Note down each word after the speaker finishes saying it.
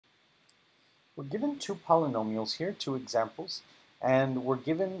We're given two polynomials here, two examples, and we're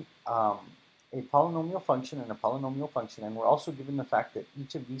given a polynomial function and a polynomial function, and we're also given the fact that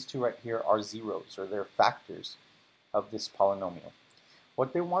each of these two right here are zeros, or they're factors of this polynomial.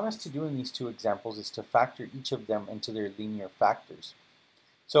 What they want us to do in these two examples is to factor each of them into their linear factors.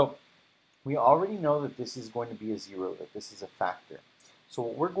 So we already know that this is going to be a zero, that this is a factor. So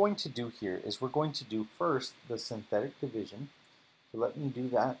what we're going to do here is we're going to do first the synthetic division. So let me do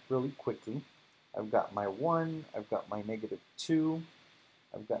that really quickly. I've got my 1, I've got my negative 2,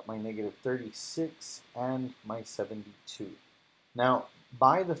 I've got my negative 36, and my 72. Now,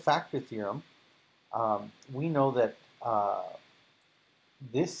 by the factor theorem, we know that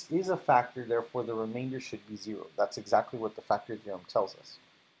this is a factor, therefore the remainder should be 0. That's exactly what the factor theorem tells us.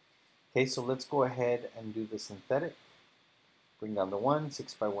 Okay, so let's go ahead and do the synthetic. Bring down the 1,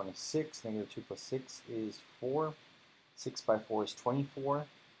 6 by 1 is 6, negative 2 plus 6 is 4, 6 by 4 is 24,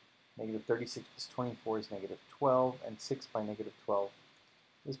 negative 36 plus 24 is negative 12, and 6 by negative 12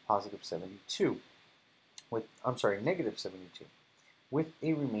 is positive 72, negative 72, with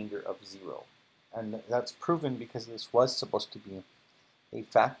a remainder of 0. And that's proven because this was supposed to be a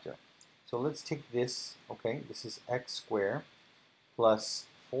factor. So let's take this, okay, this is x squared plus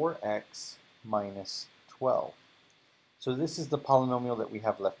 4x minus 12. So this is the polynomial that we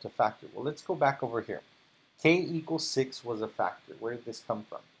have left to factor. Well, let's go back over here. K equals 6 was a factor. Where did this come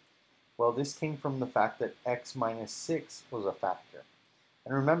from? Well, this came from the fact that x minus 6 was a factor.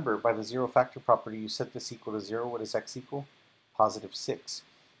 And remember, by the zero factor property, you set this equal to 0. What does x equal? Positive 6.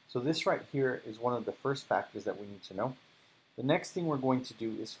 So this right here is one of the first factors that we need to know. The next thing we're going to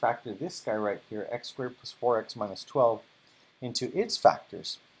do is factor this guy right here, x squared plus 4x minus 12, into its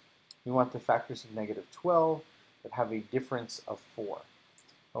factors. We want the factors of negative 12 that have a difference of 4.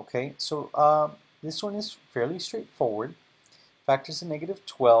 Okay, so this one is fairly straightforward. Factors of negative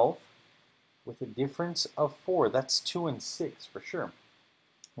 12 with a difference of 4. That's 2 and 6 for sure.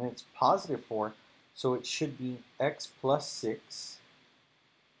 And it's positive 4, so it should be x plus 6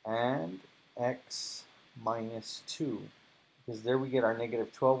 and x minus 2. Because there we get our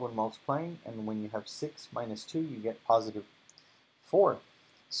negative 12 when multiplying, and when you have 6 minus 2, you get positive 4.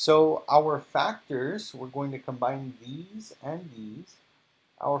 So our factors, we're going to combine these and these.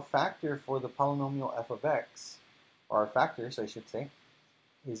 Our factor for the polynomial f of x, or our factors, I should say,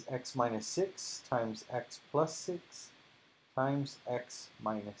 is x minus 6 times x plus 6 times x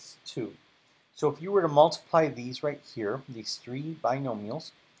minus 2. So if you were to multiply these right here, these three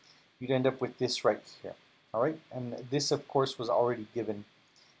binomials, you'd end up with this right here. All right, and this, of course, was already given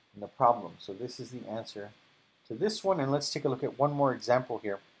in the problem. So this is the answer to this one. And let's take a look at one more example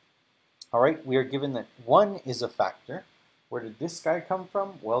here. All right, we are given that 1 is a factor. Where did this guy come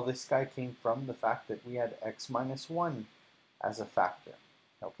from? Well, this guy came from the fact that we had x minus 1 as a factor.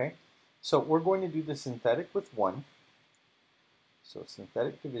 Okay, so we're going to do the synthetic with 1. So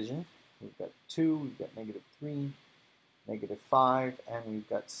synthetic division, we've got 2, we've got negative 3, negative 5, and we've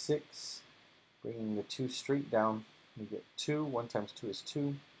got 6. Bringing the 2 straight down, we get 2. 1 times 2 is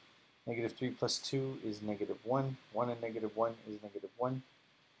 2. Negative 3 plus 2 is negative 1. 1 and negative 1 is negative 1.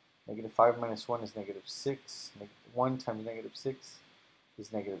 Negative 5 minus 1 is negative 6. 1 times negative 6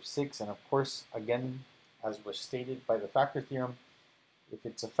 is negative 6. And of course, again, as was stated by the factor theorem, if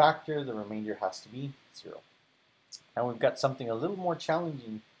it's a factor, the remainder has to be 0. Now we've got something a little more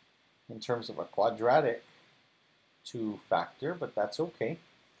challenging in terms of a quadratic to factor, but that's okay.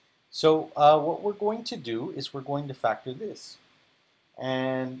 So what we're going to do is we're going to factor this.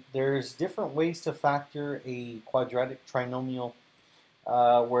 And there's different ways to factor a quadratic trinomial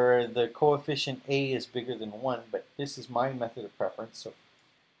where the coefficient a is bigger than 1, but this is my method of preference. So if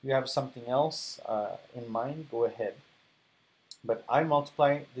you have something else in mind, go ahead. But I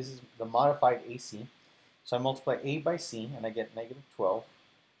multiply, this is the modified AC, so I multiply a by c, and I get negative 12.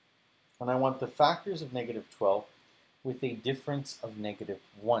 And I want the factors of negative 12 with a difference of negative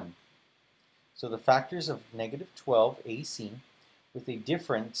 1. So the factors of negative 12 AC with a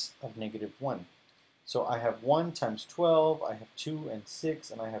difference of negative 1. So I have 1 times 12, I have 2 and 6,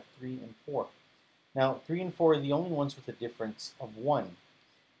 and I have 3 and 4. Now 3 and 4 are the only ones with a difference of 1.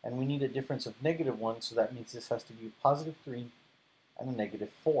 And we need a difference of negative 1, so that means this has to be a positive 3 and a negative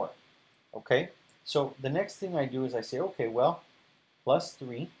 4. Okay? So the next thing I do is I say, okay, well, plus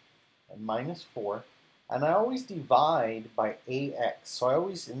 3 and minus 4. And I always divide by ax. So I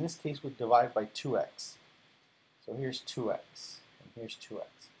always, in this case, would divide by 2x. So here's 2x, and here's 2x.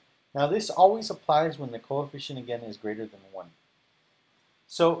 Now this always applies when the coefficient, again, is greater than 1.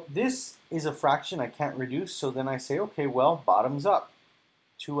 So this is a fraction I can't reduce, so then I say, okay, well, bottoms up.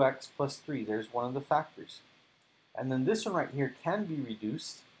 2x plus 3, there's one of the factors. And then this one right here can be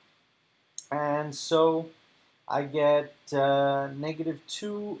reduced. And so I get negative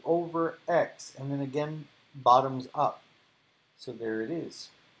 2 over x, and then again bottoms up. So there it is.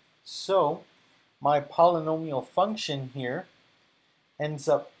 So my polynomial function here ends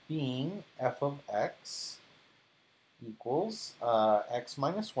up being f of x equals x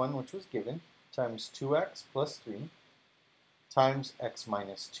minus 1, which was given, times 2x plus 3 times x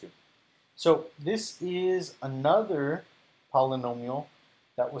minus 2. So this is another polynomial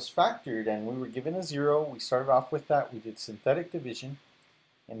that was factored, and we were given a 0. We started off with that. We did synthetic division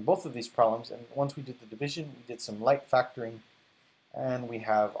in both of these problems, and once we did the division, we did some light factoring, and we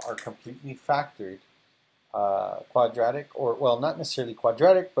have our completely factored quadratic, or well, not necessarily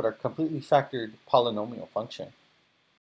quadratic, but our completely factored polynomial function.